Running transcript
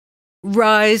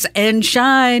Rise and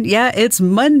shine. Yeah, it's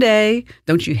Monday.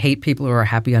 Don't you hate people who are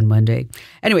happy on Monday?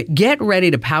 Anyway, get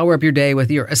ready to power up your day with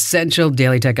your essential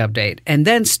daily tech update. And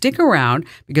then stick around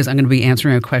because I'm going to be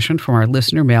answering a question from our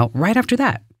listener mail right after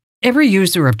that. Every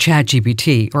user of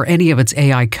ChatGPT or any of its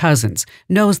AI cousins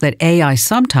knows that AI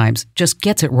sometimes just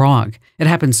gets it wrong. It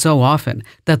happens so often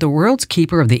that the world's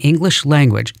keeper of the English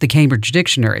language, the Cambridge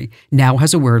Dictionary, now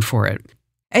has a word for it.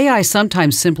 AI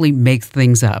sometimes simply makes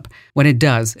things up. When it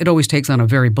does, it always takes on a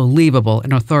very believable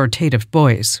and authoritative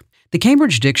voice. The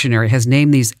Cambridge Dictionary has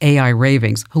named these AI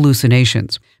ravings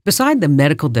hallucinations. Beside the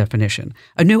medical definition,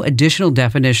 a new additional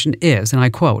definition is, and I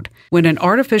quote, when an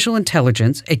artificial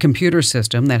intelligence, a computer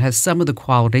system that has some of the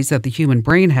qualities that the human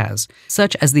brain has,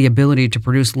 such as the ability to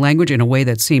produce language in a way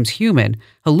that seems human,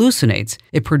 hallucinates,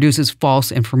 it produces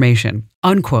false information.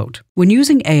 Unquote. When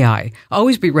using AI,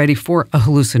 always be ready for a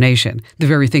hallucination, the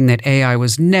very thing that AI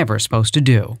was never supposed to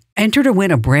do. Enter to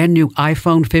win a brand new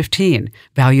iPhone 15,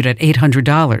 valued at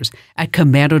 $800, at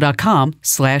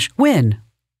commando.com/win.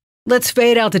 Let's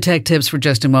fade out the tech tips for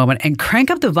just a moment and crank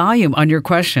up the volume on your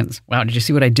questions. Wow, did you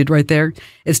see what I did right there?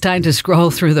 It's time to scroll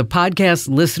through the podcast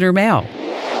listener mail.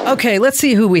 Okay, let's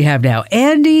see who we have now.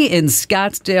 Andy in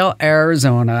Scottsdale,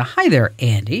 Arizona. Hi there,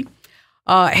 Andy.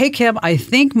 Hey, Kim, I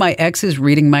think my ex is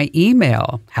reading my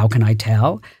email. How can I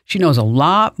tell? She knows a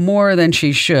lot more than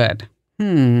she should.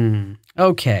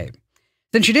 Okay.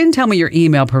 Since you didn't tell me your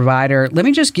email provider, let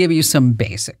me just give you some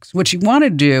basics. What you want to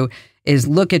do is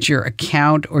look at your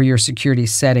account or your security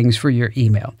settings for your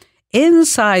email.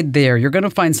 Inside there, you're going to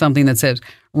find something that says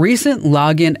recent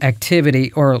login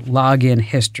activity or login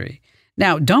history.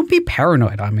 Now, don't be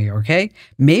paranoid on me, okay?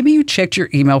 Maybe you checked your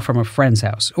email from a friend's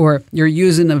house or you're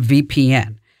using a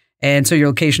VPN, and so your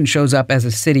location shows up as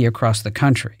a city across the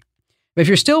country. But if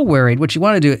you're still worried, what you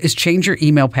want to do is change your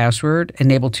email password,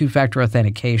 enable two-factor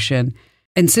authentication.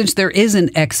 And since there is an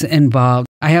X involved,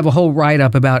 I have a whole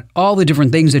write-up about all the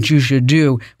different things that you should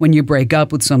do when you break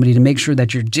up with somebody to make sure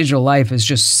that your digital life is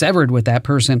just severed with that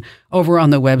person over on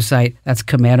the website. That's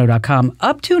commando.com,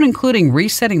 up to and including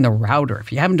resetting the router.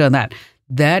 If you haven't done that,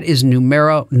 that is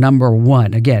numero number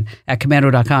 1. Again, at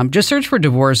commando.com. Just search for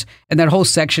divorce, and that whole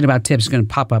section about tips is going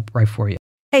to pop up right for you.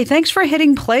 Hey, thanks for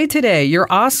hitting play today. You're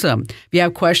awesome. If you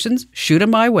have questions, shoot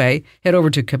them my way. Head over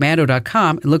to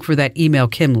commando.com and look for that email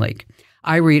Kim link.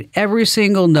 I read every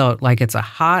single note like it's a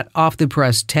hot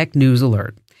off-the-press tech news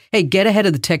alert. Hey, get ahead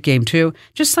of the tech game too.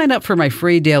 Just sign up for my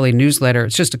free daily newsletter.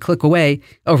 It's just a click away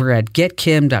over at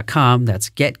getkim.com.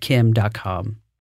 That's getkim.com.